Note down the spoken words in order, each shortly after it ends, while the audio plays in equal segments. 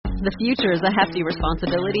The future is a hefty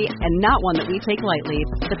responsibility and not one that we take lightly.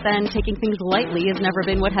 But then, taking things lightly has never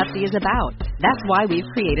been what Hefty is about. That's why we've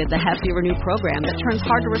created the Hefty Renew program that turns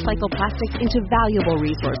hard-to-recycle plastics into valuable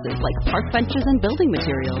resources like park benches and building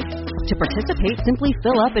materials. To participate, simply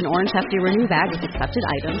fill up an orange Hefty Renew bag with accepted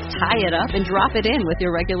items, tie it up, and drop it in with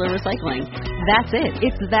your regular recycling. That's it.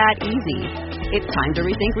 It's that easy. It's time to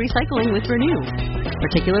rethink recycling with Renew.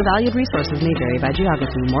 Particular valued resources may vary by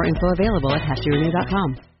geography. More info available at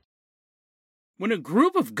heftyrenew.com. When a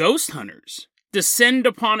group of ghost hunters descend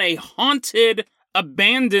upon a haunted,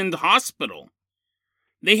 abandoned hospital,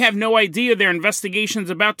 they have no idea their investigation's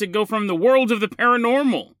about to go from the world of the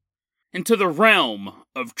paranormal into the realm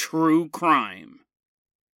of true crime.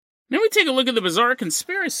 Then we take a look at the bizarre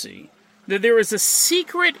conspiracy that there is a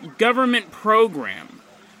secret government program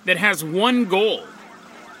that has one goal: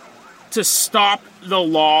 to stop the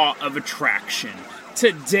law of attraction.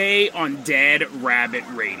 Today on Dead Rabbit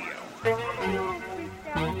Radio.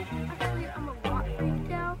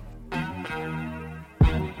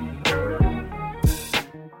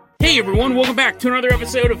 Hey everyone, welcome back to another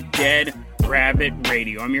episode of Dead Rabbit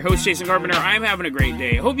Radio. I'm your host, Jason Carpenter. I'm having a great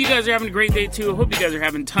day. I hope you guys are having a great day too. I hope you guys are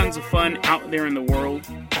having tons of fun out there in the world.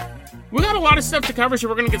 We got a lot of stuff to cover, so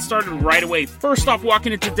we're going to get started right away. First off,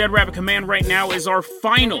 walking into Dead Rabbit Command right now is our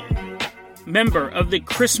final member of the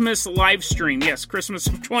Christmas live stream. Yes, Christmas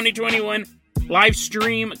of 2021 live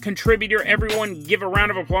stream contributor. Everyone give a round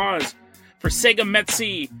of applause for Sega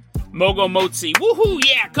Metsi Mogomotsi. Woohoo!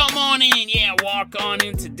 Yeah, come on in. Yeah, walk on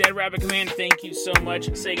into Dead Rabbit Command. Thank you so much,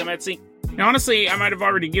 Sega Metsi. Now, honestly, I might have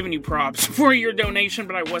already given you props for your donation,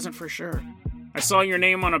 but I wasn't for sure. I saw your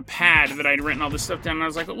name on a pad that I'd written all this stuff down, and I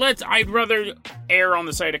was like, I'd rather err on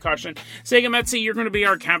the side of caution. Sega Metsi, you're going to be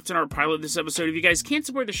our captain, our pilot this episode. If you guys can't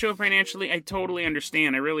support the show financially, I totally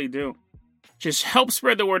understand. I really do. Just help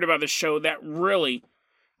spread the word about the show. That really,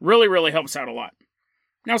 really, really helps out a lot.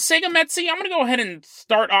 Now, Sega Metsi, I'm going to go ahead and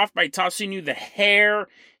start off by tossing you the Hair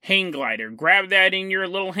Hang Glider. Grab that in your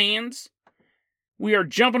little hands. We are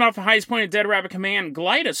jumping off the highest point of Dead Rabbit Command.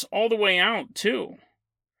 Glide us all the way out to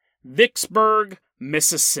Vicksburg,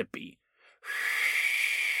 Mississippi.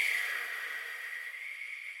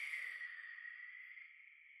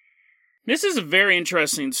 This is a very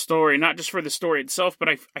interesting story, not just for the story itself, but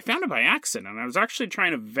I found it by accident. I was actually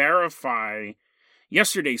trying to verify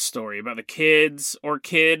yesterday's story about the kids, or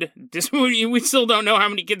kid, we still don't know how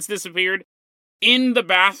many kids disappeared, in the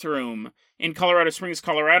bathroom in Colorado Springs,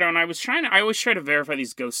 Colorado, and I always try to verify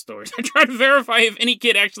these ghost stories. I try to verify if any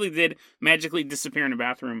kid actually did magically disappear in a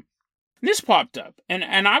bathroom. This popped up,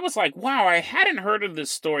 and I was like, wow, I hadn't heard of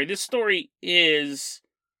this story. This story is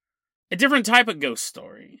a different type of ghost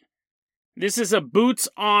story. This is a boots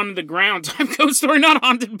on the ground type ghost story, not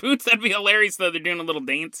haunted boots. That'd be hilarious, though. They're doing a little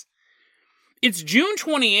dance. It's June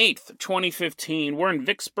 28th, 2015. We're in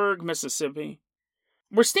Vicksburg, Mississippi.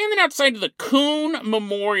 We're standing outside of the Coon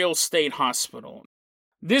Memorial State Hospital.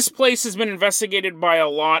 This place has been investigated by a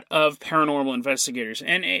lot of paranormal investigators,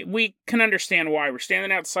 and we can understand why. We're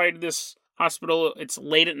standing outside this hospital. It's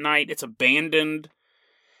late at night. It's abandoned,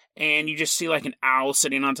 and you just see like an owl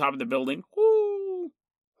sitting on top of the building. Woo,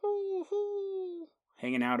 woo, woo,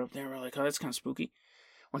 hanging out up there. We're like, oh, that's kind of spooky.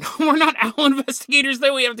 We're not owl investigators,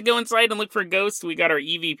 though. We have to go inside and look for ghosts. We got our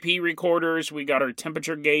EVP recorders. We got our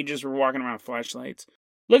temperature gauges. We're walking around with flashlights,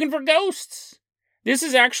 looking for ghosts. This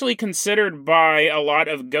is actually considered by a lot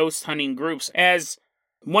of ghost hunting groups as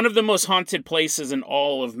one of the most haunted places in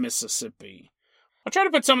all of Mississippi. I'll try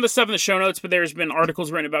to put some of the stuff in the show notes, but there's been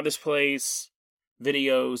articles written about this place,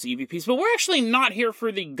 videos, EVPs, but we're actually not here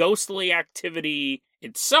for the ghostly activity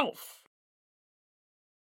itself.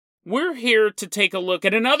 We're here to take a look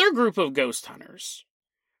at another group of ghost hunters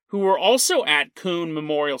who were also at Coon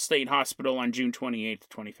Memorial State Hospital on June 28th,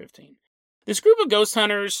 2015. This group of ghost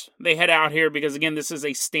hunters, they head out here because, again, this is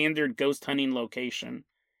a standard ghost hunting location.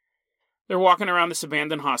 They're walking around this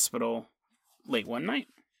abandoned hospital late one night.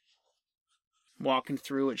 Walking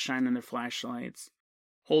through it, shining their flashlights,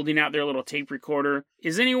 holding out their little tape recorder.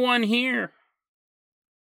 Is anyone here?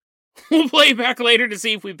 We'll play it back later to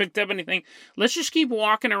see if we picked up anything. Let's just keep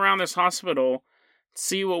walking around this hospital,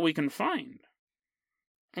 see what we can find.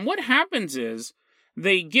 And what happens is,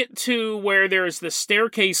 they get to where there's the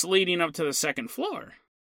staircase leading up to the second floor.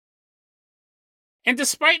 And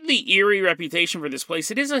despite the eerie reputation for this place,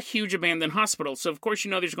 it is a huge abandoned hospital. So, of course, you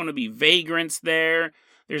know there's going to be vagrants there.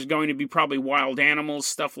 There's going to be probably wild animals,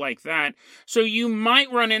 stuff like that. So you might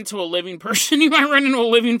run into a living person. You might run into a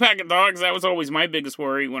living pack of dogs. That was always my biggest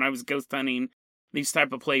worry when I was ghost hunting these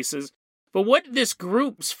type of places. But what this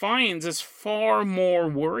group finds is far more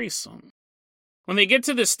worrisome. When they get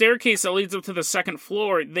to the staircase that leads up to the second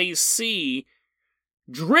floor, they see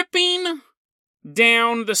dripping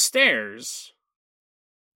down the stairs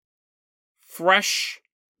fresh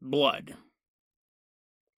blood.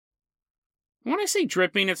 When I say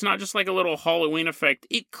dripping, it's not just like a little Halloween effect.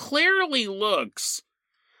 It clearly looks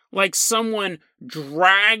like someone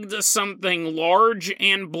dragged something large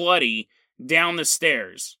and bloody down the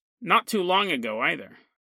stairs. Not too long ago either.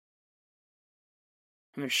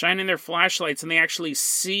 And they're shining their flashlights and they actually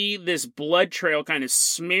see this blood trail kind of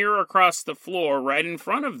smear across the floor right in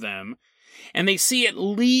front of them. And they see it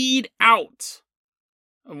lead out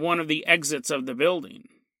of one of the exits of the building.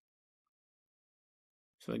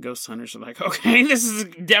 So the ghost hunters are like, okay, this has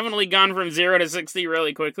definitely gone from 0 to 60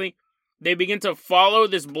 really quickly. They begin to follow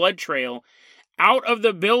this blood trail out of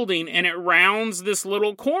the building and it rounds this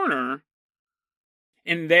little corner.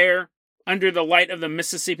 And there, under the light of the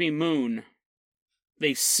Mississippi moon,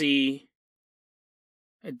 they see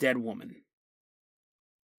a dead woman.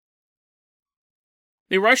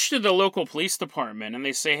 They rush to the local police department and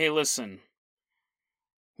they say, hey, listen,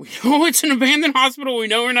 we know it's an abandoned hospital. We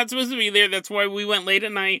know we're not supposed to be there. That's why we went late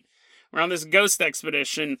at night. We're on this ghost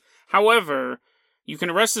expedition. However, you can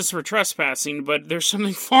arrest us for trespassing, but there's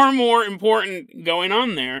something far more important going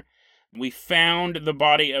on there. We found the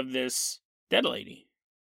body of this dead lady.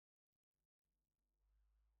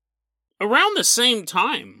 Around the same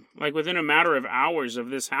time, like within a matter of hours of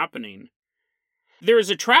this happening, there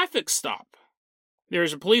is a traffic stop. There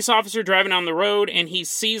is a police officer driving down the road, and he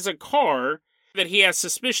sees a car that he has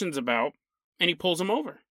suspicions about, and he pulls him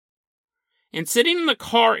over. And sitting in the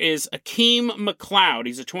car is Akeem McLeod.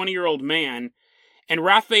 He's a 20-year-old man. And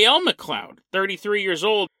Raphael McLeod, 33 years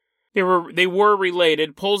old. They were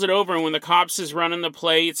related, pulls it over, and when the cops is running the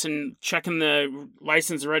plates and checking the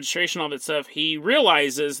license and registration, all that stuff, he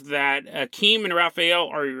realizes that Akeem and Raphael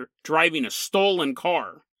are driving a stolen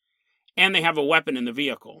car, and they have a weapon in the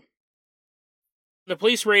vehicle. The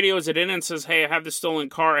police radios it in and says, hey, I have this stolen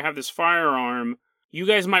car, I have this firearm. You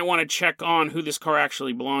guys might want to check on who this car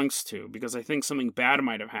actually belongs to, because I think something bad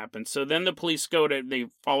might have happened. So then the police they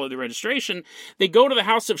follow the registration. They go to the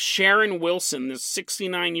house of Sharon Wilson, this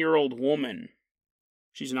 69-year-old woman.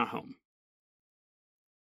 She's not home.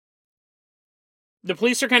 The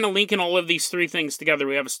police are kind of linking all of these three things together.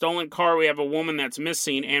 We have a stolen car, we have a woman that's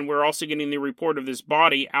missing, and we're also getting the report of this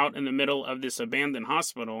body out in the middle of this abandoned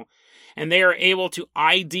hospital. And they are able to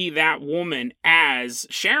ID that woman as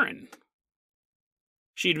Sharon.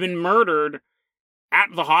 She'd been murdered at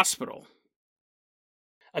the hospital.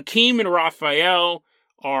 Akeem and Raphael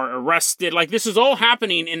are arrested. Like, this is all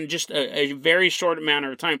happening in just a very short amount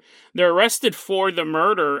of time. They're arrested for the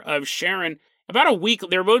murder of Sharon. About a week,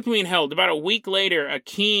 they're both being held. About a week later,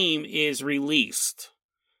 Akeem is released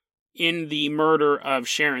in the murder of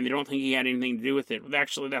Sharon. They don't think he had anything to do with it.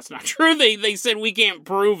 Actually, that's not true. They said, we can't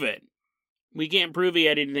prove it. We can't prove he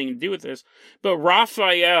had anything to do with this. But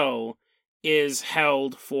Raphael is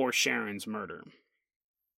held for Sharon's murder.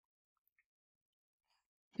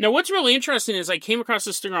 Now, what's really interesting is I came across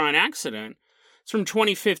this story on accident. It's from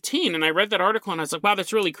 2015, and I read that article, and I was like, wow,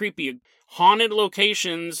 that's really creepy. Haunted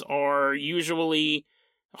locations are usually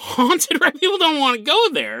haunted, right? People don't want to go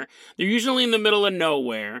there. They're usually in the middle of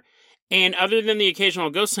nowhere. And other than the occasional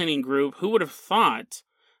ghost hunting group, who would have thought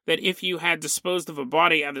that if you had disposed of a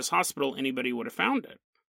body at this hospital, anybody would have found it?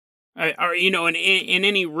 Or, in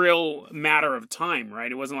any real matter of time, right?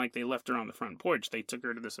 It wasn't like they left her on the front porch. They took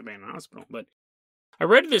her to this abandoned hospital. But I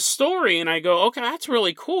read this story and I go, okay, that's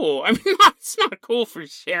really cool. I mean, it's not cool for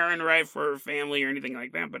Sharon, right? For her family or anything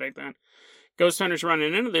like that. But I thought, ghost hunters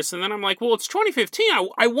running into this. And then I'm like, well, it's 2015.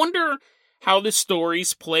 I wonder how the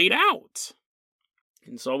story's played out.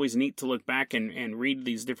 And it's always neat to look back and read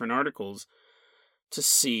these different articles to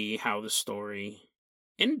see how the story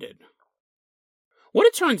ended. What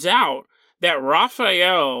it turns out that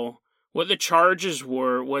Raphael, what the charges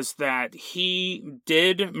were, was that he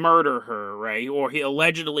did murder her, right? Or he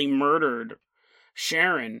allegedly murdered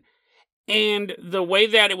Sharon. And the way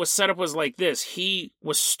that it was set up was like this. He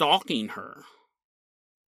was stalking her.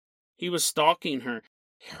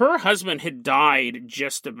 Her husband had died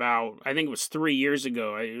just about, I think it was 3 years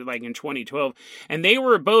ago, like in 2012. And they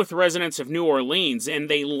were both residents of New Orleans, and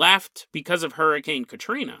they left because of Hurricane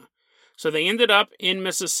Katrina. So they ended up in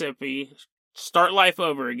Mississippi, start life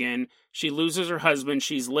over again. She loses her husband.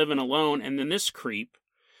 She's living alone. And then this creep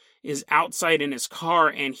is outside in his car,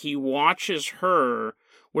 and he watches her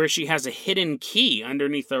where she has a hidden key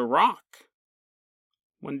underneath a rock.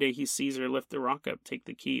 One day he sees her lift the rock up, take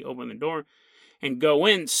the key, open the door, and go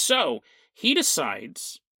in. So he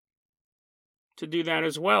decides to do that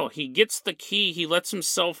as well. He gets the key, he lets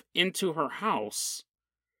himself into her house.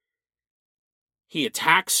 He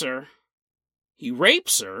attacks her, he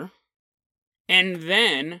rapes her, and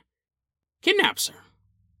then kidnaps her.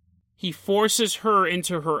 He forces her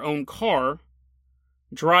into her own car,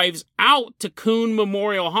 drives out to Coon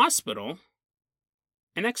Memorial Hospital,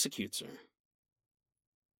 and executes her.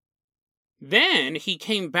 Then he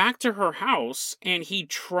came back to her house and he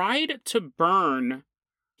tried to burn.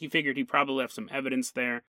 He figured he probably left some evidence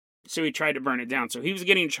there, so he tried to burn it down. So he was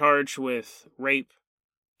getting charged with rape,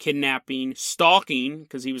 kidnapping, stalking,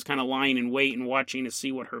 because he was kind of lying in wait and watching to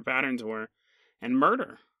see what her patterns were, and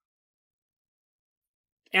murder.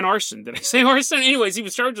 And arson. Did I say arson? Anyways, he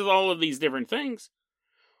was charged with all of these different things.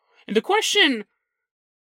 And the question,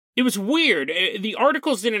 it was weird. The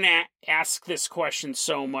articles didn't ask this question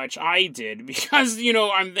so much. I did, because,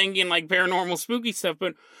 I'm thinking like paranormal spooky stuff,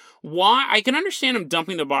 but why? I can understand him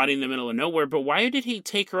dumping the body in the middle of nowhere, but why did he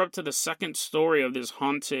take her up to the second story of this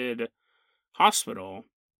haunted hospital,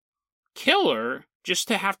 kill her, just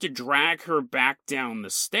to have to drag her back down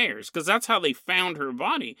the stairs? Because that's how they found her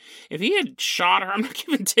body. If he had shot her, I'm not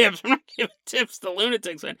giving tips to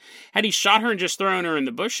lunatics, but had he shot her and just thrown her in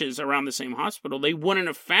the bushes around the same hospital, they wouldn't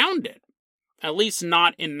have found it. At least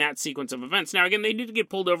not in that sequence of events. Now, again, they did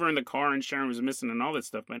get pulled over in the car and Sharon was missing and all that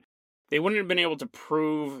stuff, but they wouldn't have been able to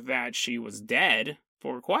prove that she was dead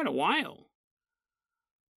for quite a while.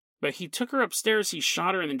 But he took her upstairs, he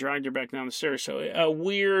shot her, and then dragged her back down the stairs. So a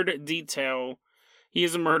weird detail. He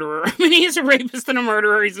is a murderer. I mean, he's a rapist and a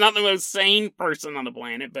murderer. He's not the most sane person on the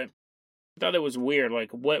planet, but I thought it was weird.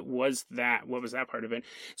 Like, what was that? What was that part of it?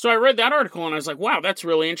 So I read that article, and I was like, wow, that's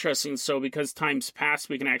really interesting. So because time's passed,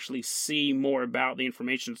 we can actually see more about the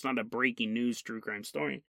information. It's not a breaking news true crime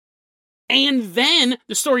story. And then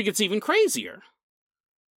the story gets even crazier.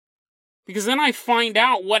 Because then I find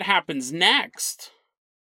out what happens next.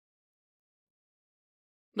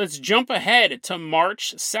 Let's jump ahead to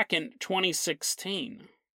March 2nd, 2016.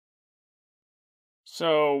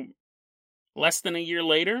 So, less than a year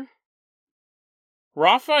later,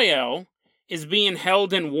 Raphael is being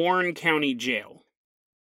held in Warren County Jail.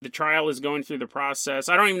 The trial is going through the process.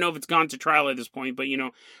 I don't even know if it's gone to trial at this point, but,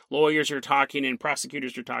 lawyers are talking and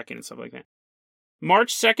prosecutors are talking and stuff like that.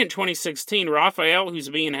 March 2nd, 2016, Raphael, who's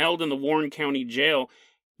being held in the Warren County Jail,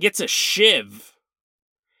 gets a shiv,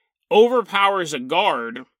 overpowers a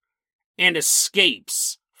guard, and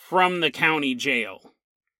escapes from the county jail.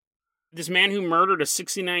 This man who murdered a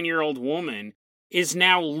 69-year-old woman is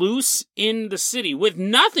now loose in the city with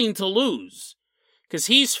nothing to lose, because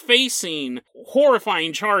he's facing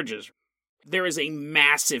horrifying charges. There is a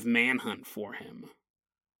massive manhunt for him.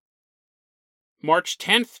 March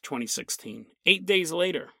 10th, 2016, 8 days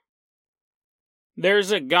later.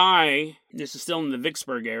 There's a guy, this is still in the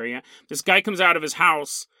Vicksburg area, this guy comes out of his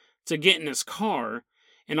house to get in his car,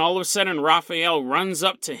 and all of a sudden Raphael runs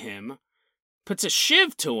up to him, puts a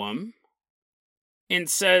shiv to him, and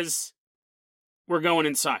says, "We're going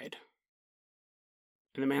inside."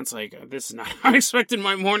 And the man's like, "This is not how I expected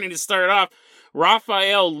my morning to start off."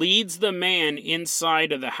 Raphael leads the man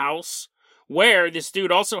inside of the house, where this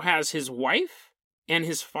dude also has his wife and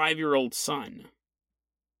his 5-year-old son.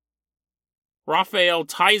 Raphael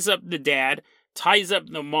ties up the dad, ties up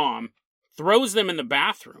the mom, throws them in the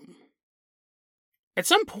bathroom. At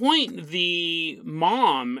some point, the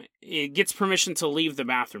mom gets permission to leave the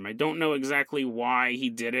bathroom. I don't know exactly why he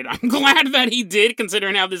did it. I'm glad that he did,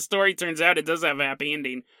 considering how this story turns out. It does have a happy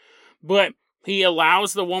ending. But he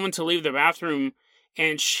allows the woman to leave the bathroom,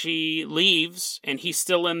 and she leaves, and he's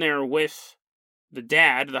still in there with the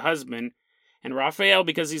dad, the husband. And Raphael,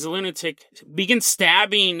 because he's a lunatic, begins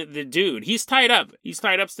stabbing the dude. He's tied up. He's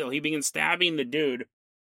tied up still. He begins stabbing the dude.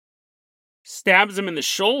 Stabs him in the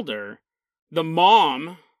shoulder. The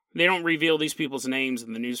mom, they don't reveal these people's names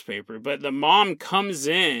in the newspaper, but the mom comes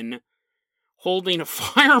in holding a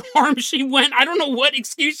firearm. I don't know what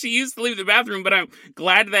excuse she used to leave the bathroom, but I'm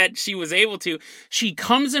glad that she was able to. She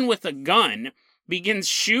comes in with a gun, begins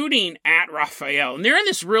shooting at Raphael. And they're in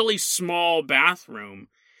this really small bathroom,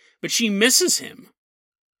 but she misses him.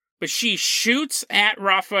 But she shoots at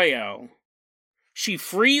Raphael. She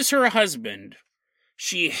frees her husband.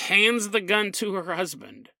 She hands the gun to her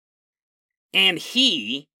husband. And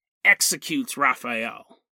he executes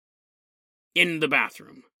Raphael in the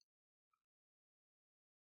bathroom.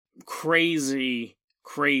 Crazy,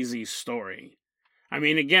 crazy story. I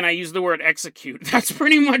mean, again, I use the word execute. That's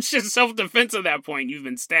pretty much just self-defense at that point. You've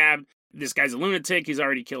been stabbed. This guy's a lunatic. He's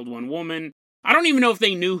already killed one woman. I don't even know if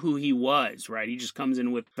they knew who he was, right? He just comes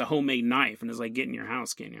in with the homemade knife and is like, get in your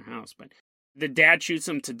house. But the dad shoots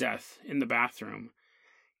him to death in the bathroom.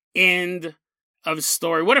 And of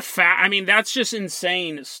story. What a I mean, that's just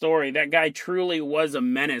insane story. That guy truly was a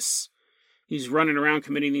menace. He's running around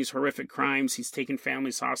committing these horrific crimes. He's taking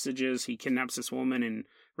families hostages. He kidnaps this woman and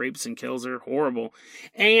rapes and kills her. Horrible.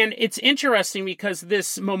 And it's interesting because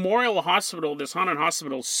this memorial hospital, this haunted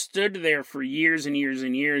hospital, stood there for years and years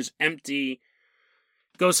and years, empty.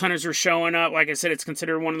 Ghost hunters are showing up. Like I said, it's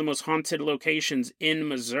considered one of the most haunted locations in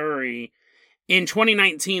Missouri. In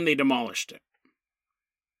 2019, they demolished it.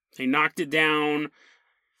 They knocked it down.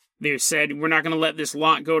 They said, we're not going to let this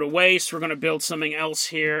lot go to waste. We're going to build something else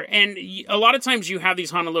here. And a lot of times you have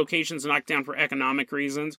these haunted locations knocked down for economic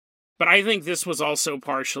reasons. But I think this was also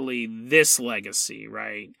partially this legacy,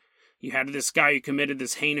 right? You had this guy who committed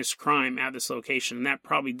this heinous crime at this location, and that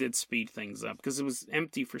probably did speed things up because it was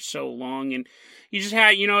empty for so long. And you just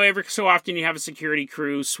had, every so often you have a security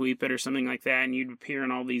crew sweep it or something like that, and you'd appear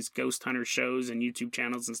in all these ghost hunter shows and YouTube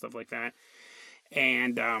channels and stuff like that.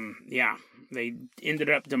 And, they ended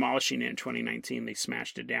up demolishing it in 2019. They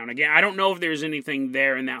smashed it down. Again, I don't know if there's anything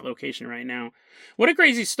there in that location right now. What a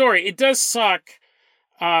crazy story. It does suck.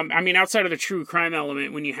 Outside of the true crime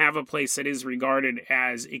element, when you have a place that is regarded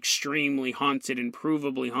as extremely haunted and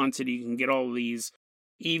provably haunted, you can get all these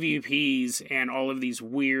EVPs and all of these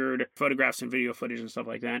weird photographs and video footage and stuff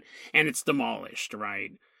like that, and it's demolished,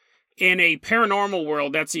 right? In a paranormal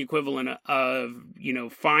world, that's the equivalent of,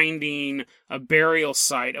 finding a burial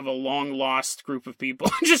site of a long-lost group of people,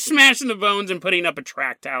 just smashing the bones and putting up a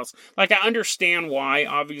tract house. Like, I understand why,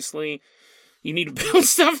 obviously. You need to build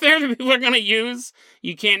stuff there that people are going to use.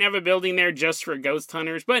 You can't have a building there just for ghost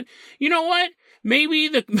hunters. But you know what?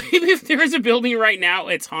 Maybe if there is a building right now,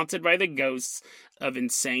 it's haunted by the ghosts of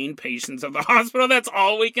insane patients of the hospital. That's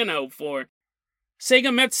all we can hope for. Sega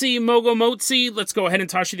Metsi Mogo Motsi, let's go ahead and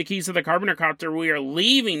toss you the keys to the Carpenter Copter. We are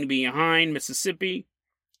leaving behind Mississippi.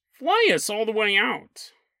 Fly us all the way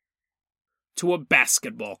out to a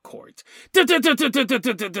basketball court.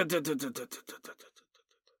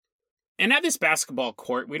 And at this basketball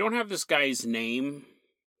court, we don't have this guy's name,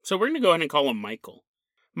 so we're going to go ahead and call him Michael.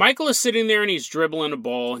 Michael is sitting there and he's dribbling a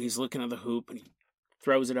ball and he's looking at the hoop and he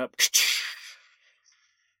throws it up.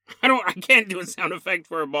 I can't do a sound effect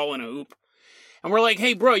for a ball in a hoop. And we're like,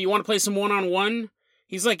 hey, bro, you want to play some one-on-one?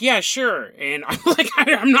 He's like, yeah, sure. And I'm like,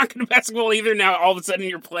 I'm not going to basketball either now. All of a sudden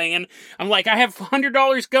you're playing. I'm like, I have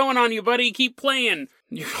 $100 going on you, buddy. Keep playing.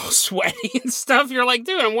 You're all sweaty and stuff. You're like,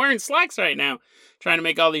 dude, I'm wearing slacks right now, trying to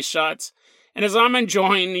make all these shots. And as I'm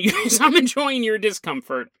enjoying your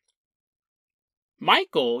discomfort,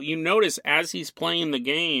 Michael, you notice as he's playing the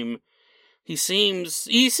game, he's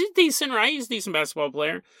decent, right? He's a decent basketball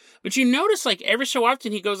player. But you notice, like, every so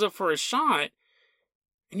often he goes up for a shot,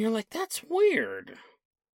 and you're like, that's weird.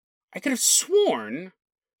 I could have sworn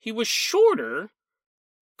he was shorter a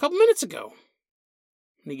couple minutes ago.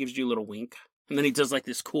 And he gives you a little wink. And then he does, like,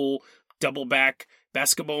 this cool double back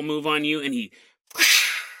basketball move on you, and he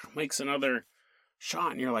makes another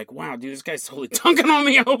shot. And you're like, wow, dude, this guy's totally dunking on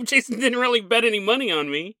me. I hope Jason didn't really bet any money on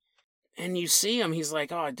me. And you see him, he's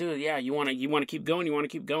like, oh, dude, yeah, you want to keep going? You want to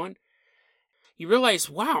keep going? You realize,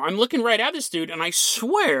 wow, I'm looking right at this dude, and I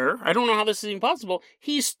swear, I don't know how this is even possible,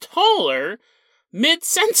 he's taller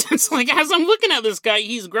mid-sentence. Like, as I'm looking at this guy,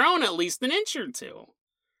 he's grown at least an inch or two.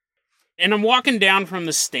 And I'm walking down from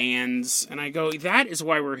the stands, and I go, that is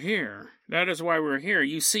why we're here. That is why we're here.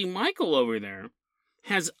 You see, Michael over there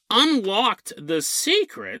has unlocked the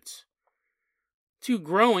secret to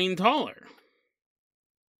growing taller.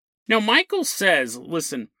 Now, Michael says,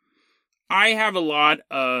 listen, I have a lot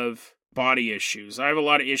of body issues. I have a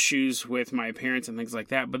lot of issues with my appearance and things like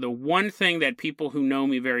that. But the one thing that people who know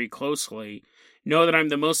me very closely know that I'm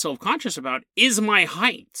the most self-conscious about is my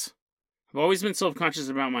height. I've always been self-conscious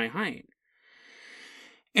about my height.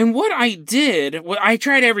 And what I did, I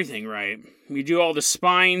tried everything, right? You do all the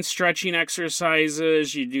spine stretching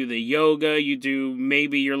exercises, you do the yoga,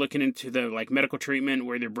 maybe you're looking into the medical treatment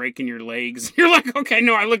where they're breaking your legs. You're like, okay,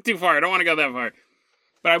 no, I look too far. I don't want to go that far.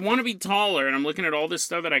 But I want to be taller, and I'm looking at all this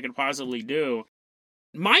stuff that I could possibly do.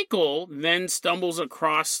 Michael then stumbles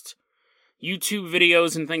across YouTube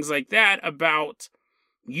videos and things like that about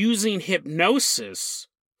using hypnosis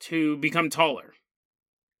to become taller.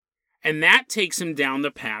 And that takes him down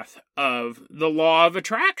the path of the law of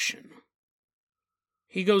attraction.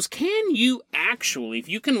 He goes, can you actually, if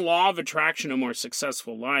you can law of attraction a more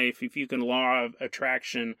successful life, if you can law of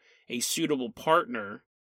attraction a suitable partner,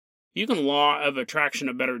 you can law of attraction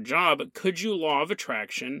a better job, but could you law of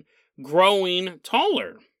attraction growing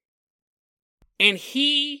taller? And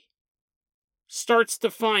he starts to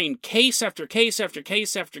find case after case after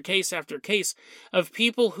case after case after case of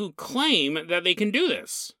people who claim that they can do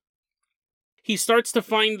this. he starts to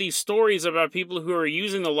find these stories about people who are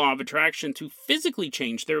using the law of attraction to physically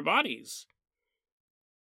change their bodies.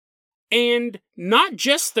 And not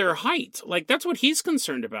just their height. Like, that's what he's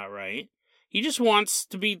concerned about, right? He just wants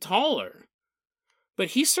to be taller. But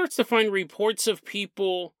he starts to find reports of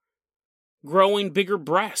people growing bigger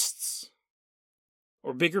breasts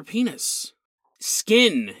or bigger penis.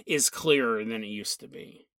 Skin is clearer than it used to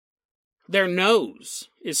be. Their nose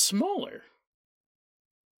is smaller.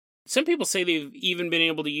 Some people say they've even been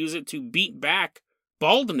able to use it to beat back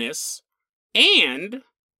baldness and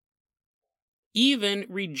even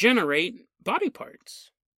regenerate body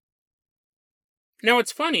parts. Now,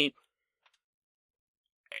 it's funny.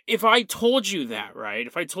 If I told you that, right?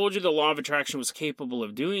 If I told you the law of attraction was capable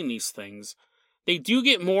of doing these things, they do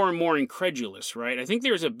get more and more incredulous, right? I think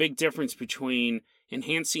there's a big difference between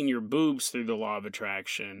enhancing your boobs through the law of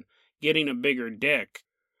attraction, getting a bigger dick,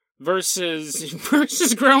 versus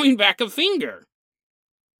growing back a finger.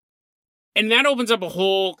 And that opens up a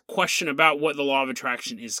whole question about what the law of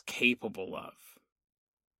attraction is capable of.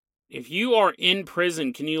 If you are in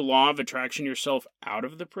prison, can you law of attraction yourself out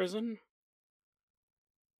of the prison?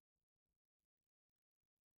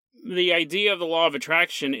 The idea of the law of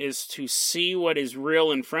attraction is to see what is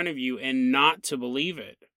real in front of you and not to believe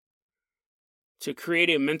it. To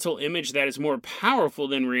create a mental image that is more powerful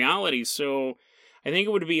than reality. So I think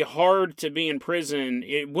it would be hard to be in prison.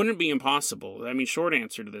 It wouldn't be impossible. I mean, short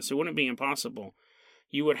answer to this, it wouldn't be impossible.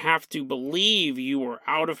 You would have to believe you were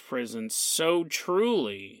out of prison so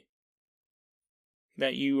truly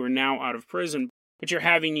that you are now out of prison. But you're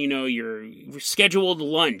having, your scheduled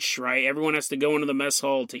lunch, right? Everyone has to go into the mess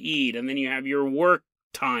hall to eat. And then you have your work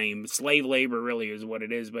time. Slave labor really is what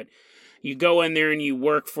it is. But you go in there and you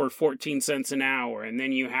work for 14 cents an hour. And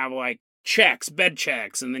then you have checks, bed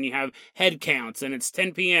checks. And then you have head counts. And it's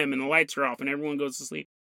 10 p.m. and the lights are off and everyone goes to sleep.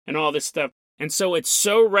 And all this stuff. And so it's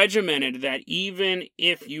so regimented that even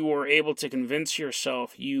if you were able to convince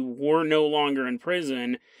yourself you were no longer in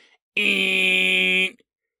prison,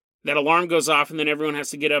 that alarm goes off and then everyone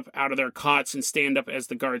has to get up out of their cots and stand up as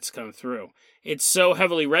the guards come through. It's so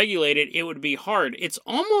heavily regulated, it would be hard. It's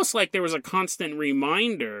almost like there was a constant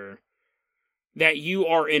reminder that you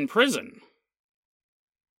are in prison.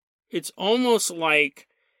 It's almost like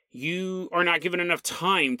you are not given enough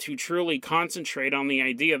time to truly concentrate on the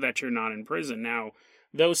idea that you're not in prison. Now,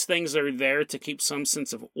 those things are there to keep some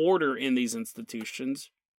sense of order in these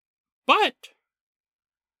institutions. But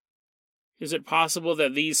is it possible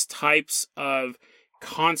that these types of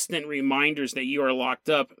constant reminders that you are locked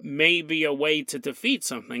up may be a way to defeat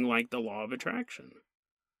something like the law of attraction?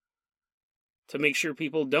 To make sure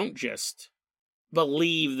people don't just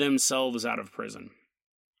believe themselves out of prison.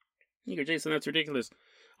 You go, Jason, that's ridiculous.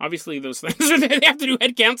 Obviously, those things they have to do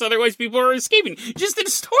head counts, otherwise people are escaping. Just did a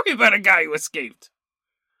story about a guy who escaped.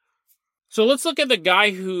 So let's look at the guy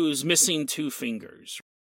who's missing 2 fingers.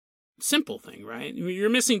 Simple thing, right? You're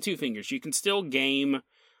missing 2 fingers. You can still game.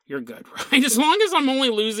 You're good, right? As long as I'm only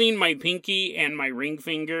losing my pinky and my ring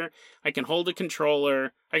finger, I can hold a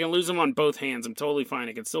controller. I can lose them on both hands. I'm totally fine.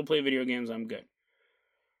 I can still play video games. I'm good.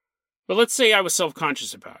 But let's say I was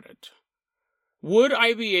self-conscious about it. Would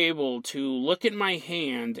I be able to look at my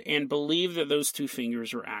hand and believe that those 2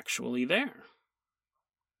 fingers are actually there?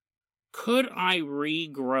 Could I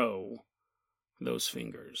regrow those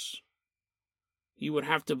fingers? You would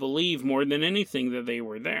have to believe more than anything that they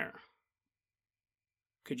were there.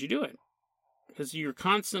 Could you do it? Because you're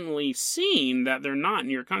constantly seeing that they're not, and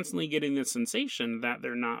you're constantly getting the sensation that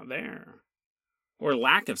they're not there. Or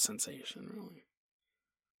lack of sensation, really.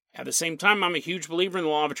 At the same time, I'm a huge believer in the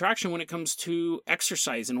law of attraction when it comes to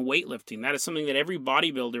exercise and weightlifting. That is something that every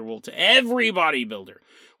bodybuilder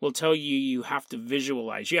will tell you you have to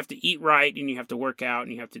visualize. You have to eat right, and you have to work out,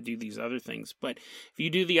 and you have to do these other things. But if you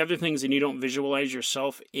do the other things and you don't visualize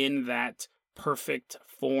yourself in that perfect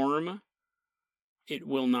form, it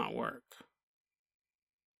will not work.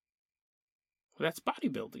 Well, that's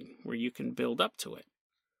bodybuilding, where you can build up to it.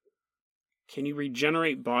 Can you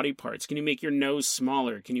regenerate body parts? Can you make your nose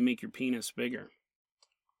smaller? Can you make your penis bigger?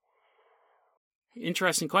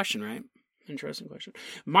 Interesting question, right? Interesting question.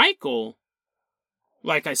 Michael,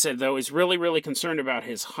 like I said, though, is really, really concerned about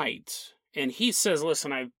his height. And he says,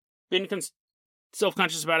 listen, I've been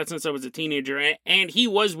self-conscious about it since I was a teenager. And he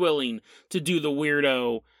was willing to do the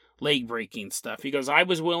weirdo leg-breaking stuff. He goes, I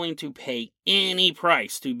was willing to pay any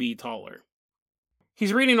price to be taller.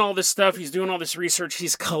 He's reading all this stuff, he's doing all this research,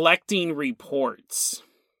 he's collecting reports.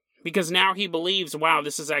 Because now he believes, wow,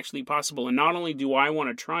 this is actually possible. And not only do I want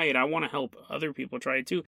to try it, I want to help other people try it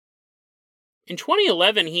too. In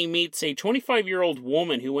 2011, he meets a 25-year-old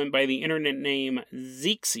woman who went by the internet name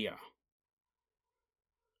Zexia.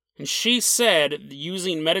 And she said,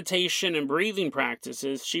 using meditation and breathing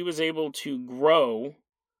practices, she was able to grow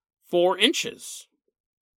 4 inches.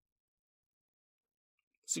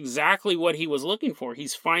 It's exactly what he was looking for.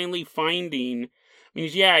 He's finally finding,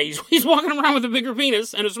 he's walking around with a bigger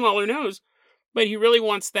penis and a smaller nose, but he really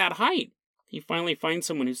wants that height. He finally finds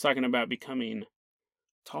someone who's talking about becoming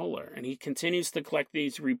taller, and he continues to collect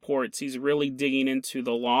these reports. He's really digging into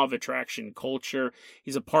the law of attraction culture.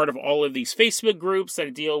 He's a part of all of these Facebook groups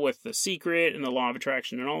that deal with The Secret and the law of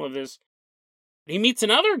attraction and all of this. He meets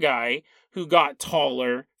another guy who got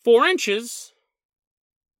taller, 4 inches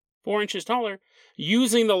taller,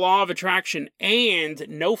 using the law of attraction and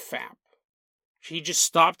NoFap. He just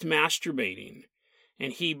stopped masturbating,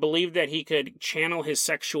 and he believed that he could channel his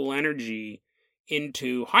sexual energy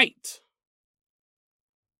into height.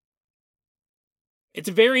 It's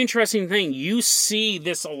a very interesting thing. You see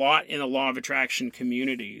this a lot in the law of attraction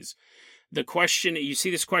communities. The question, you see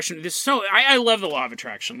this question, I love the law of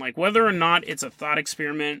attraction. Like, whether or not it's a thought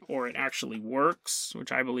experiment or it actually works, which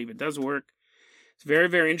I believe it does work. It's very,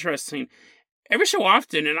 very interesting. Every so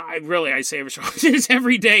often, and I say every so often, it's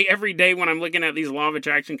every day when I'm looking at these law of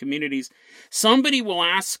attraction communities, somebody will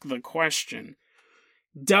ask the question,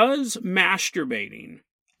 does masturbating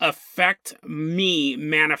affect me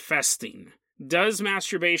manifesting? Does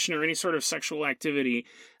masturbation or any sort of sexual activity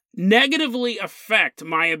negatively affect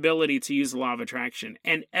my ability to use the law of attraction?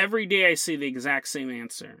 And every day I see the exact same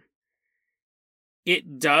answer.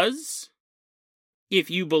 It does,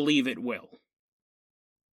 if you believe it will.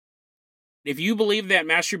 If you believe that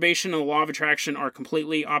masturbation and the law of attraction are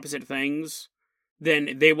completely opposite things,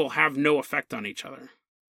 then they will have no effect on each other.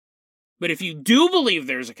 But if you do believe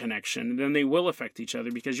there's a connection, then they will affect each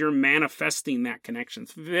other because you're manifesting that connection.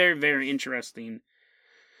 It's very, very interesting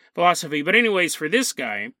philosophy. But anyways, for this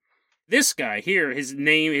guy here, his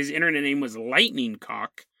internet name was Lightning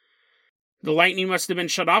Cock. The lightning must have been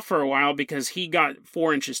shut off for a while because he got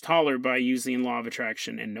 4 inches taller by using law of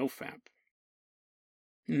attraction and NoFap.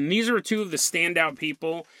 And these are 2 of the standout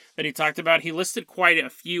people that he talked about. He listed quite a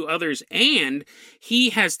few others, and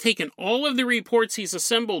he has taken all of the reports he's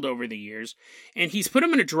assembled over the years, and he's put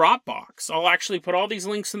them in a Dropbox. I'll actually put all these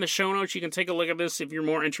links in the show notes. You can take a look at this if you're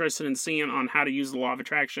more interested in seeing on how to use the law of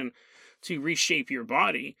attraction to reshape your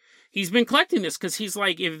body. He's been collecting this because he's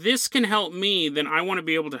like, if this can help me, then I want to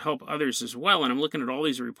be able to help others as well. And I'm looking at all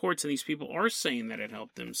these reports, and these people are saying that it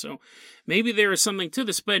helped them. So maybe there is something to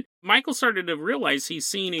this. But Michael started to realize he's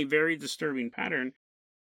seeing a very disturbing pattern.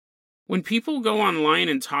 When people go online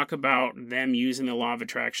and talk about them using the law of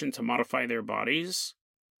attraction to modify their bodies,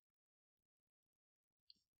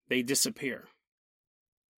 they disappear.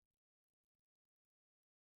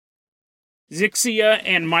 Zixia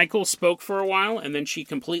and Michael spoke for a while, and then she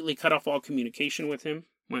completely cut off all communication with him,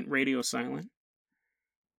 went radio silent.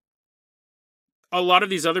 A lot of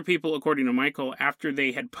these other people, according to Michael, after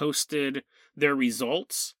they had posted their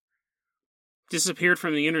results, disappeared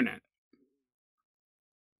from the internet.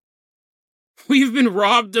 We've been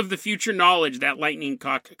robbed of the future knowledge that Lightning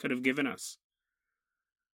Cock could have given us.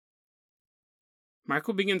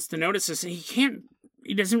 Michael begins to notice this, and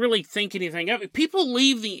he doesn't really think anything of it. People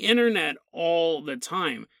leave the internet all the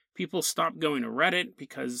time. People stop going to Reddit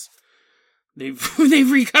because they've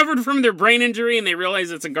recovered from their brain injury and they realize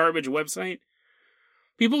it's a garbage website.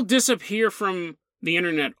 People disappear from the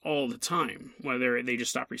internet all the time, whether they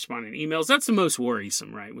just stop responding to emails. That's the most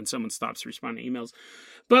worrisome, right? When someone stops responding to emails.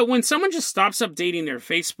 But when someone just stops updating their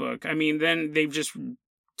Facebook, then they've just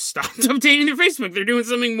stopped updating their Facebook. They're doing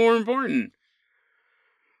something more important.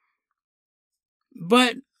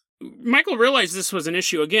 But Michael realized this was an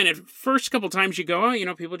issue. Again, at first couple times you go,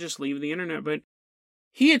 people just leave the internet. But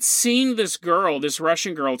he had seen this girl, this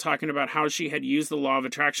Russian girl, talking about how she had used the law of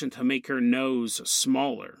attraction to make her nose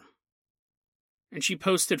smaller. And she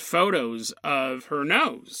posted photos of her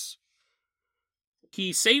nose.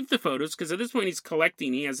 He saved the photos because at this point he's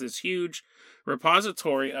collecting. He has this huge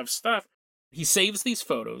repository of stuff. He saves these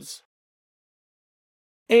photos.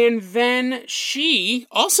 And then she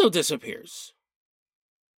also disappears.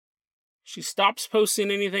 She stops posting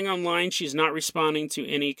anything online. She's not responding to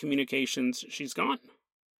any communications. She's gone.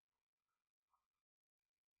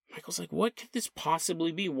 Michael's like, what could this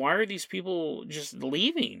possibly be? Why are these people just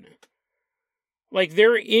leaving? Like,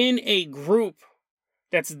 they're in a group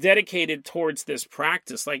that's dedicated towards this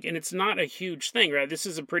practice. And it's not a huge thing, right? This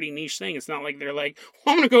is a pretty niche thing. It's not like they're like,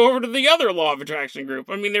 I'm going to go over to the other law of attraction group.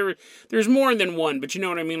 There's more than one, but you know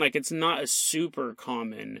what I mean? It's not a super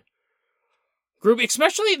common group,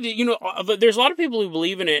 especially, there's a lot of people who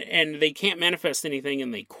believe in it and they can't manifest anything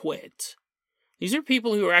and they quit. These are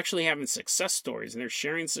people who are actually having success stories, and they're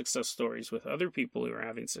sharing success stories with other people who are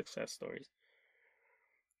having success stories.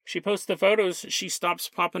 She posts the photos, she stops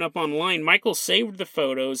popping up online. Michael saved the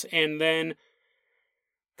photos, and then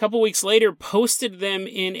a couple weeks later posted them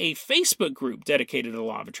in a Facebook group dedicated to the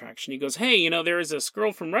law of attraction. He goes, hey, there is this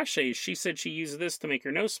girl from Russia. She said she used this to make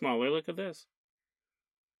her nose smaller. Look at this.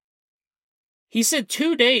 He said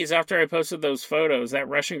 2 days after I posted those photos, that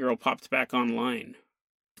Russian girl popped back online,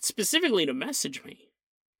 specifically to message me.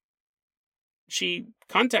 She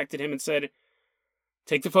contacted him and said,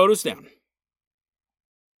 take the photos down.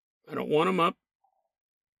 I don't want them up.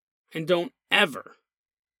 And don't ever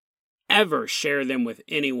share them with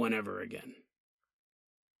anyone ever again.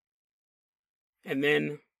 And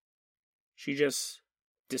then she just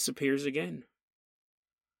disappears again.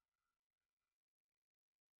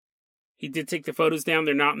 He did take the photos down.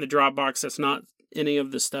 They're not in the Dropbox. That's not any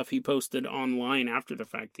of the stuff he posted online after the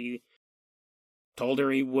fact. He told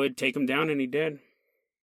her he would take them down, and he did.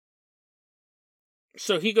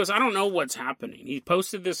 So he goes, I don't know what's happening. He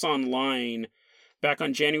posted this online back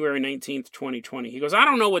on January 19th, 2020. He goes, I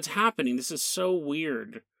don't know what's happening. This is so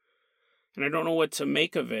weird. And I don't know what to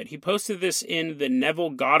make of it. He posted this in the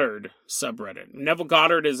Neville Goddard subreddit. Neville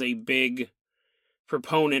Goddard is a big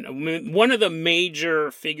proponent, one of the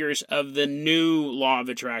major figures of the new law of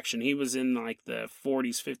attraction. He was in like the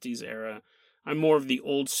 40s, 50s era. I'm more of the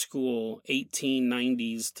old school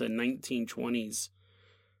 1890s to 1920s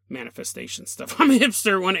manifestation stuff. I'm a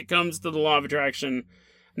hipster when it comes to the law of attraction.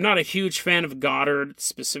 I'm not a huge fan of Goddard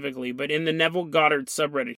specifically, but in the Neville Goddard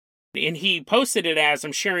subreddit, and he posted it as,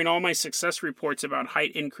 I'm sharing all my success reports about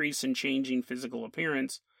height increase and changing physical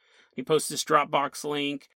appearance. He posts this Dropbox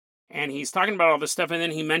link, and he's talking about all this stuff, and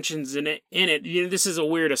then he mentions in it, this is a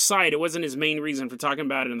weird aside, it wasn't his main reason for talking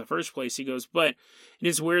about it in the first place. He goes, but it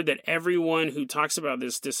is weird that everyone who talks about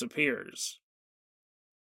this disappears.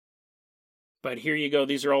 But here you go,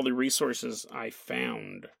 these are all the resources I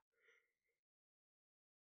found.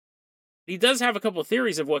 He does have a couple of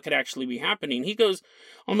theories of what could actually be happening. He goes,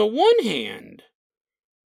 on the one hand,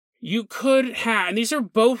 you could have, and these are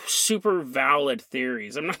both super valid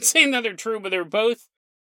theories. I'm not saying that they're true, but they're both,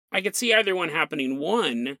 I could see either one happening.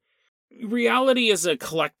 One, reality is a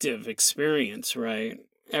collective experience, right?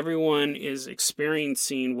 Everyone is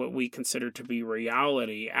experiencing what we consider to be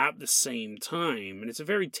reality at the same time. And it's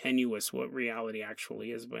very tenuous what reality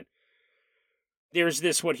actually is, but there's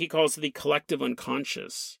this, what he calls the collective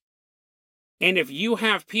unconscious. And if you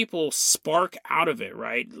have people spark out of it,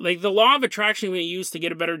 right? Like the law of attraction we use to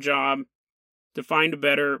get a better job, to find a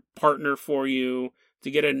better partner for you,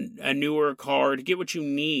 to get a newer car, to get what you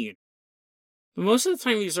need. But most of the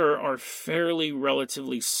time, these are fairly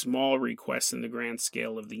relatively small requests in the grand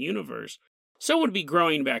scale of the universe. So it would be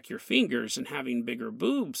growing back your fingers and having bigger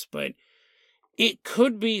boobs, but it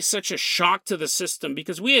could be such a shock to the system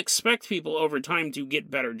because we expect people over time to get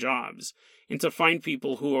better jobs and to find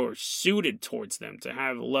people who are suited towards them, to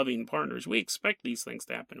have loving partners. We expect these things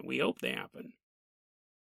to happen. We hope they happen.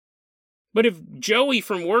 But if Joey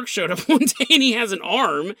from work showed up one day and he has an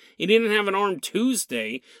arm, he didn't have an arm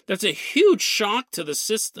Tuesday, that's a huge shock to the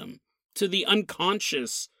system, to the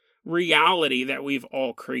unconscious reality that we've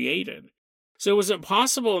all created. So is it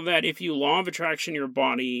possible that if you law of attraction your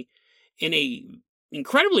body in a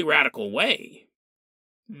incredibly radical way,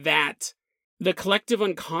 that the collective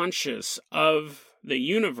unconscious of the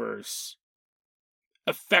universe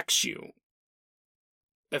affects you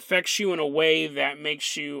in a way that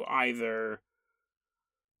makes you either...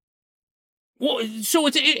 Well, so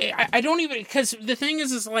I don't even... Because the thing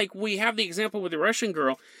is like, we have the example with the Russian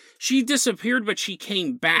girl. She disappeared, but she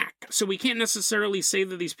came back. So we can't necessarily say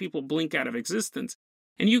that these people blink out of existence.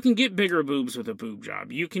 And you can get bigger boobs with a boob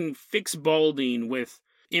job. You can fix balding with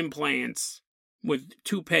implants, with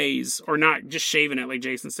toupees, or not just shaving it like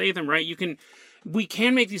Jason Statham, right? We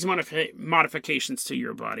can make these modifications to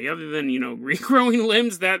your body. Other than, regrowing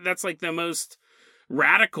limbs, that's like the most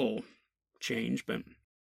radical change. But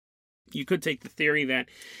you could take the theory that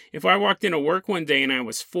if I walked into work one day and I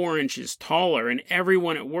was 4 inches taller and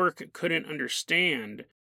everyone at work couldn't understand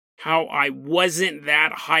how I wasn't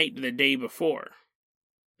that height the day before.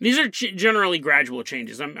 These are generally gradual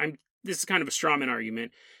changes. This is kind of a straw man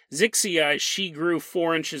argument. Zixia, she grew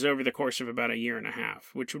 4 inches over the course of about a year and a half,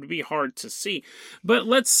 which would be hard to see. But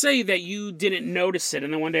let's say that you didn't notice it,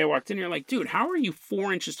 and then one day I walked in, and you're like, dude, how are you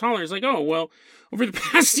 4 inches taller? It's like, oh, well, over the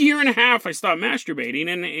past year and a half, I stopped masturbating,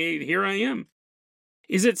 and here I am.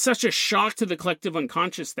 Is it such a shock to the collective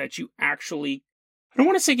unconscious that you actually I don't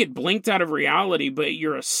want to say get blinked out of reality, but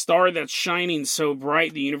you're a star that's shining so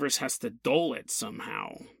bright the universe has to dull it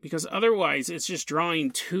somehow. Because otherwise, it's just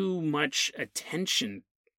drawing too much attention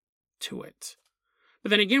to it. But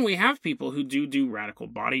then again, we have people who do radical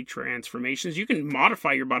body transformations. You can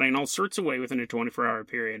modify your body in all sorts of ways within a 24-hour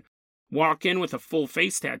period. Walk in with a full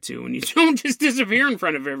face tattoo, and you don't just disappear in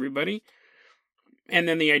front of everybody. And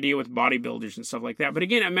then the idea with bodybuilders and stuff like that. But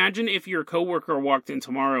again, imagine if your coworker walked in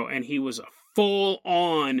tomorrow and he was a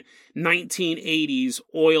full-on 1980s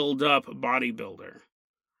oiled-up bodybuilder.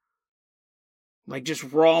 Like, just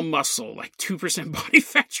raw muscle, like 2% body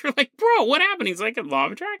fat. You're like, bro, what happened? He's like, a law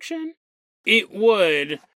of attraction. It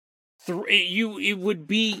would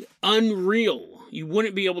be unreal. You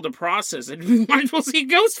wouldn't be able to process it. You might as well see a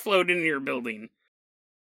ghost float into your building.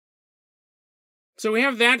 So we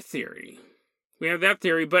have that theory.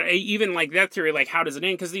 But even like that theory, like, how does it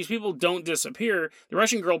end? Because these people don't disappear. The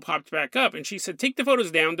Russian girl popped back up, and she said, take the photos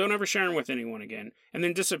down, don't ever share them with anyone again, and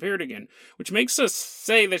then disappeared again. Which makes us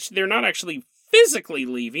say that they're not actually physically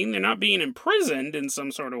leaving, they're not being imprisoned in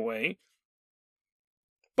some sort of way.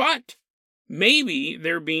 But maybe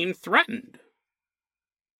they're being threatened.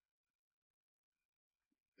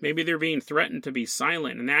 Maybe they're being threatened to be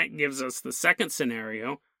silent, and that gives us the second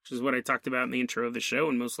scenario, which is what I talked about in the intro of the show,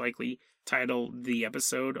 and most likely title the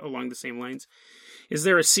episode along the same lines. Is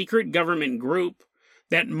there a secret government group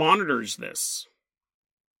that monitors this?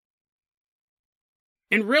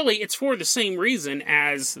 And really, it's for the same reason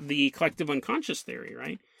as the collective unconscious theory,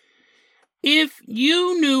 right? If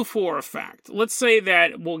you knew for a fact, let's say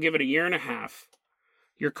that we'll give it a year and a half,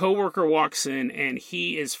 your coworker walks in and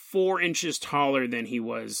he is 4 inches taller than he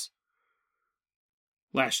was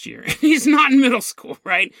last year. He's not in middle school,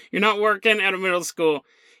 right? You're not working at a middle school.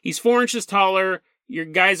 He's 4 inches taller. Your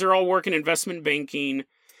guys are all working investment banking.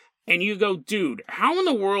 And you go, dude, how in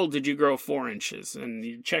the world did you grow 4 inches? And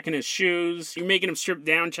you're checking his shoes. You're making him strip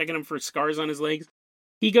down, checking him for scars on his legs.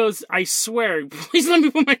 He goes, I swear, please let me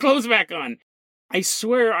put my clothes back on. I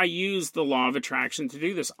swear I used the law of attraction to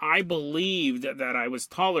do this. I believed that I was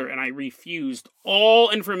taller and I refused all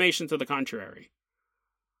information to the contrary.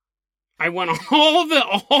 I went on all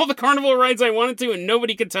the carnival rides I wanted to, and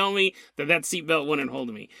nobody could tell me that seatbelt wouldn't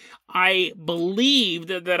hold me. I believed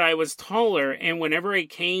that I was taller, and whenever I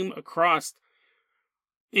came across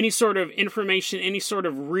any sort of information, any sort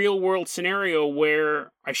of real-world scenario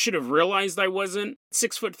where I should have realized I wasn't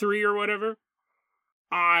 6'3" or whatever,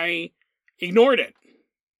 I ignored it.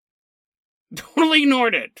 Totally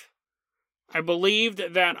ignored it. I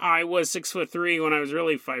believed that I was 6'3" when I was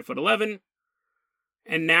really 5'11".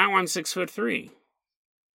 And now I'm 6'3".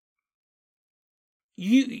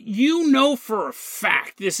 You know for a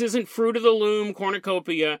fact this isn't Fruit of the Loom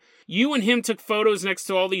cornucopia. You and him took photos next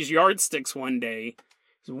to all these yardsticks one day.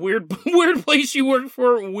 It's a weird place you work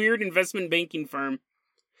for, a weird investment banking firm.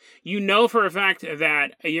 You know for a fact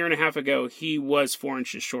that a year and a half ago he was 4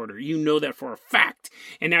 inches shorter. You know that for a fact.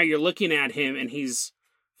 And now you're looking at him and he's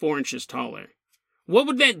 4 inches taller. What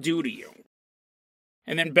would that do to you?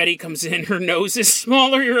 And then Betty comes in, her nose is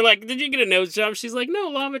smaller. You're like, did you get a nose job? She's like, no,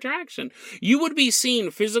 law of attraction. You would be seeing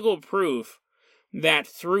physical proof that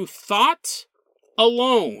through thought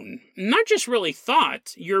alone, not just really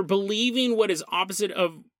thought, you're believing what is opposite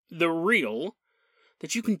of the real,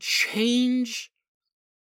 that you can change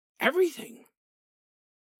everything.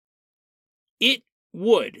 It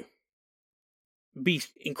would be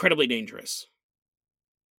incredibly dangerous.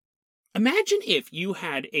 Imagine if you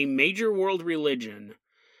had a major world religion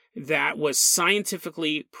that was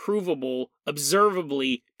scientifically provable,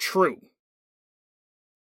 observably true.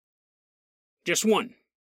 Just one.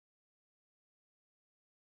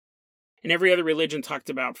 And every other religion talked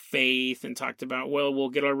about faith and talked about, well, we'll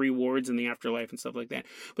get our rewards in the afterlife and stuff like that.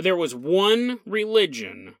 But there was one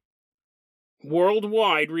religion,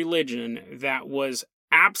 worldwide religion, that was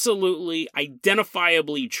absolutely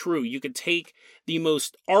identifiably true. You could take the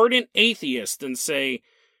most ardent atheist and say,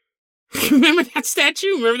 remember that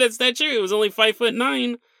statue? It was only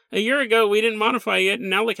 5'9" a year ago. We didn't modify it, and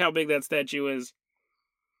now look how big that statue is.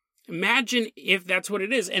 Imagine if that's what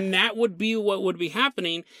it is. And that would be what would be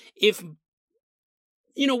happening if,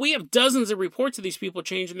 we have dozens of reports of these people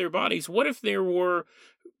changing their bodies. What if there were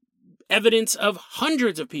evidence of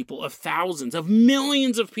hundreds of people, of thousands, of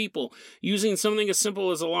millions of people using something as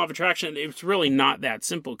simple as a law of attraction? It's really not that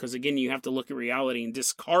simple, because again, you have to look at reality and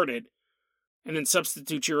discard it and then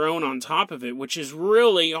substitute your own on top of it, which is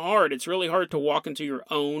really hard. It's really hard to walk into your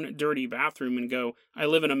own dirty bathroom and go, I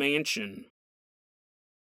live in a mansion.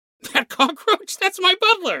 That cockroach, that's my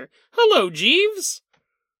butler. Hello, Jeeves.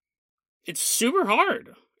 It's super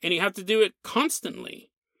hard, and you have to do it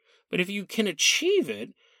constantly. But if you can achieve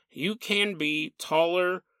it, you can be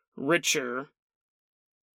taller, richer,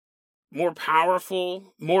 more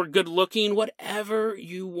powerful, more good-looking, whatever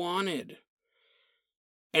you wanted.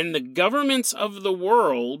 And the governments of the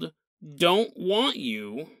world don't want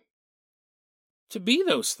you to be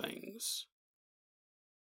those things.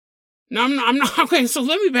 Now, I'm not, okay, so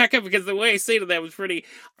let me back up, because the way I stated that was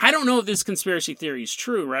I don't know if this conspiracy theory is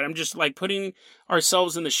true, right? I'm just like putting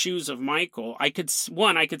ourselves in the shoes of Michael. I could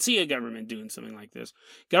see a government doing something like this.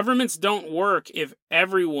 Governments don't work if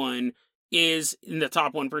everyone is in the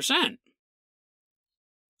top 1%.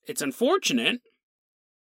 It's unfortunate,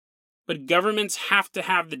 but governments have to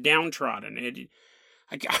have the downtrodden.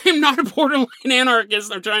 I am not a borderline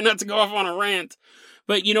anarchist. I'm trying not to go off on a rant.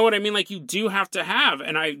 But you know what I mean? Like, you do have to have,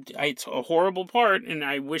 and it's a horrible part, and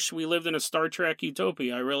I wish we lived in a Star Trek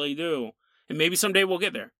utopia. I really do. And maybe someday we'll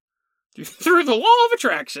get there. Through the law of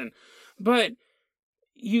attraction. But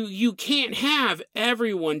you can't have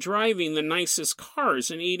everyone driving the nicest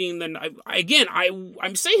cars and eating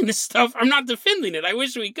I'm saying this stuff, I'm not defending it. I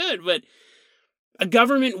wish we could, but a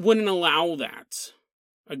government wouldn't allow that.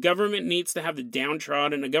 A government needs to have the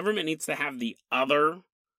downtrodden. A government needs to have the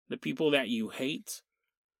people that you hate.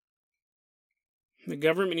 The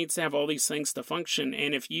government needs to have all these things to function.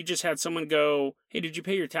 And if you just had someone go, hey, did you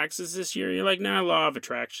pay your taxes this year? You're like, nah, law of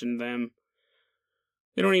attraction, them.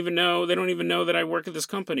 They don't even know that I work at this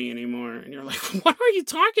company anymore. And you're like, what are you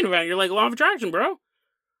talking about? You're like, law of attraction, bro.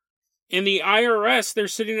 In the IRS, they're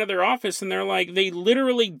sitting at their office and they're like, they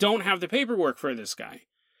literally don't have the paperwork for this guy.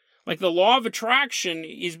 Like, the law of attraction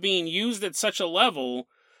is being used at such a level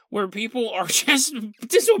where people are just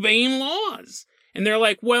disobeying laws. And they're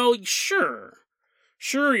like, well, sure,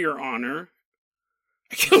 Your Honor.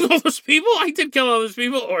 I killed all those people? I did kill all those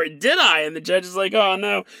people, or did I? And the judge is like, oh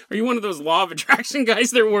no, are you one of those law of attraction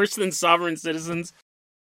guys? They're worse than sovereign citizens.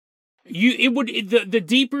 The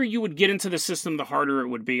deeper you would get into the system, the harder it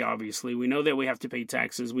would be, obviously. We know that we have to pay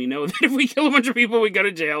taxes. We know that if we kill a bunch of people, we go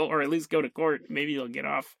to jail, or at least go to court. Maybe they'll get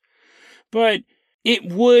off. But it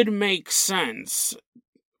would make sense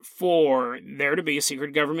for there to be a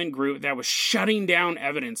secret government group that was shutting down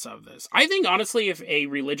evidence of this. I think, honestly, if a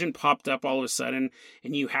religion popped up all of a sudden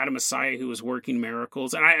and you had a messiah who was working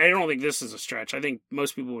miracles, and I don't think this is a stretch, I think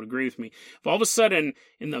most people would agree with me. If all of a sudden,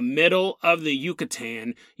 in the middle of the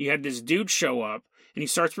Yucatan, you had this dude show up, and he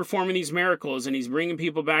starts performing these miracles, and he's bringing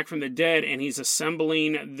people back from the dead, and he's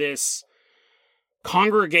assembling this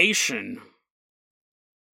congregation,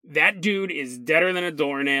 that dude is deader than a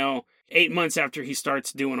doornail. 8 months after he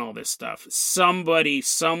starts doing all this stuff,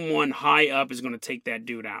 someone high up is going to take that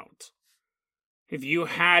dude out. If you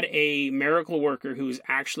had a miracle worker who's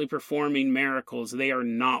actually performing miracles, they are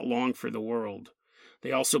not long for the world.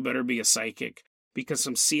 They also better be a psychic, because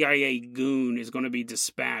some CIA goon is going to be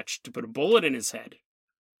dispatched to put a bullet in his head.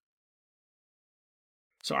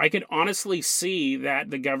 So I could honestly see that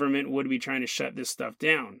the government would be trying to shut this stuff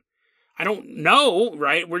down. I don't know,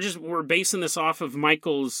 right? We're basing this off of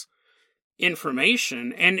Michael's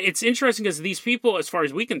information. And it's interesting because these people, as far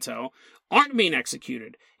as we can tell, aren't being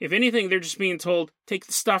executed. If anything, they're just being told, take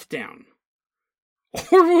the stuff down,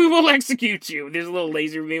 or we will execute you. There's a little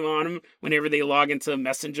laser beam on them whenever they log into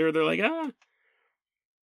Messenger. They're like,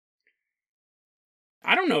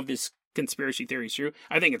 I don't know if this conspiracy theory is true.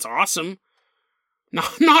 I think it's awesome.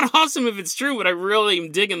 Not awesome if it's true, but I really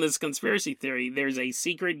am digging this conspiracy theory. There's a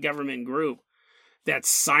secret government group that's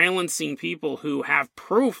silencing people who have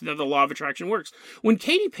proof that the law of attraction works. When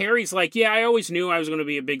Katy Perry's like, yeah, I always knew I was going to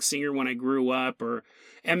be a big singer when I grew up, or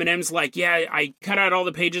Eminem's like, yeah, I cut out all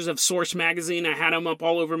the pages of Source magazine, I had them up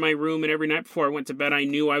all over my room, and every night before I went to bed, I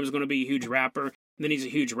knew I was going to be a huge rapper, and then he's a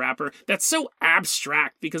huge rapper. That's so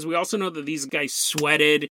abstract, because we also know that these guys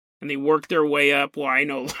sweated, and they worked their way up. Well, I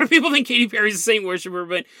know a lot of people think Katy Perry's a saint worshiper,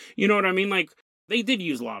 but you know what I mean? Like, they did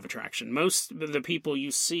use law of attraction. Most of the people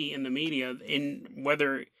you see in the media,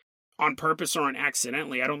 whether on purpose or on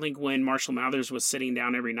accidentally, I don't think when Marshall Mathers was sitting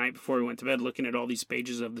down every night before he went to bed looking at all these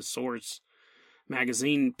pages of the Source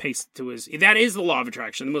magazine pasted to his... That is the law of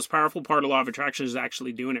attraction. The most powerful part of law of attraction is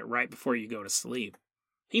actually doing it right before you go to sleep.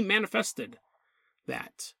 He manifested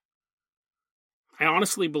that. I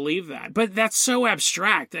honestly believe that. But that's so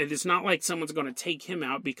abstract. It's not like someone's going to take him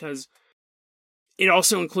out, because it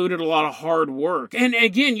also included a lot of hard work. And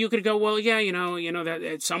again, you could go, well, yeah, you know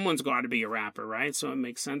that someone's got to be a rapper, right? So it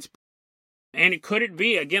makes sense. And could it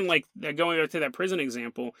be, again, like going back to that prison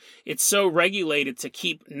example, it's so regulated to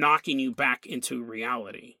keep knocking you back into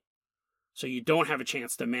reality, so you don't have a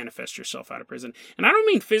chance to manifest yourself out of prison. And I don't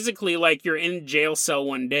mean physically like you're in jail cell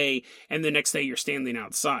one day and the next day you're standing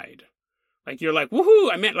outside. Like, you're like,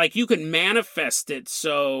 woohoo, I meant, like, you could manifest it.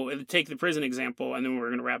 So, take the prison example, and then we're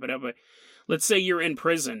going to wrap it up. But let's say you're in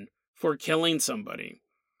prison for killing somebody,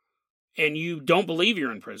 and you don't believe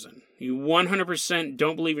you're in prison. You 100%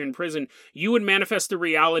 don't believe you're in prison. You would manifest the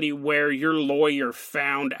reality where your lawyer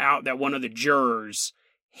found out that one of the jurors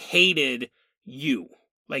hated you.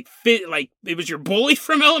 Like it was your bully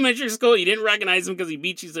from elementary school. You didn't recognize him because he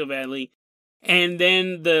beat you so badly. And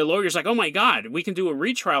then the lawyer's like, oh my God, we can do a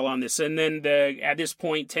retrial on this. And then at this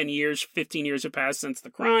point, 10 years, 15 years have passed since the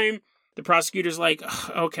crime. The prosecutor's like,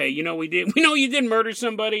 okay, we know you did murder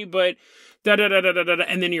somebody, but da-da-da-da-da-da,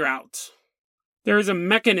 and then you're out. There is a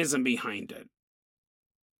mechanism behind it.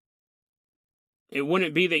 It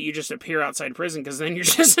wouldn't be that you just appear outside prison, because then you're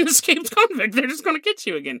just an escaped convict. They're just going to get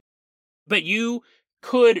you again. But you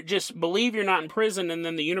could just believe you're not in prison, and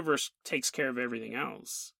then the universe takes care of everything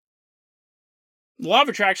else. The law of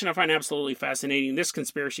attraction I find absolutely fascinating. This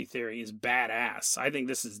conspiracy theory is badass. I think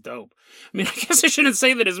this is dope. I mean, I guess I shouldn't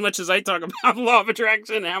say that as much as I talk about the law of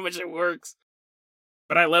attraction and how much it works.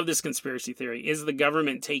 But I love this conspiracy theory. Is the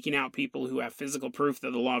government taking out people who have physical proof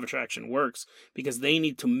that the law of attraction works because they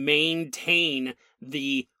need to maintain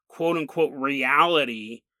the quote-unquote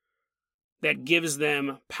reality that gives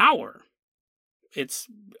them power? It's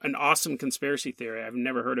an awesome conspiracy theory. I've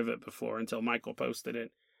never heard of it before until Michael posted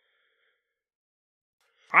it.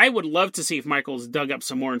 I would love to see if Michael's dug up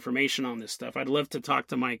some more information on this stuff. I'd love to talk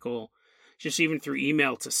to Michael, just even through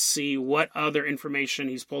email, to see what other information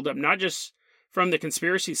he's pulled up, not just from the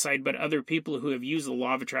conspiracy side, but other people who have used the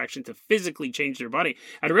law of attraction to physically change their body.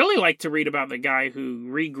 I'd really like to read about the guy who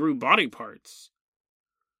regrew body parts.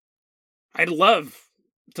 I'd love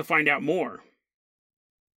to find out more.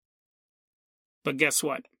 But guess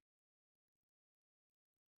what?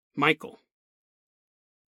 Michael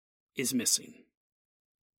is missing.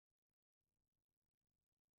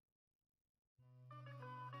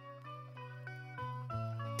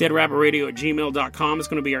 DeadRabbitRadio@gmail.com is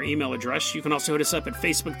going to be our email address. You can also hit us up at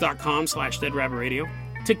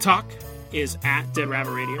Facebook.com/DeadRabbitRadio. TikTok is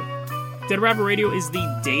 @DeadRabbitRadio. Dead Rabbit Radio is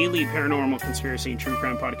the daily paranormal conspiracy and true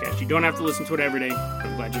crime podcast. You don't have to listen to it every day.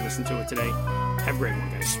 I'm glad you listened to it today. Have a great one,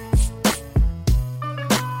 guys.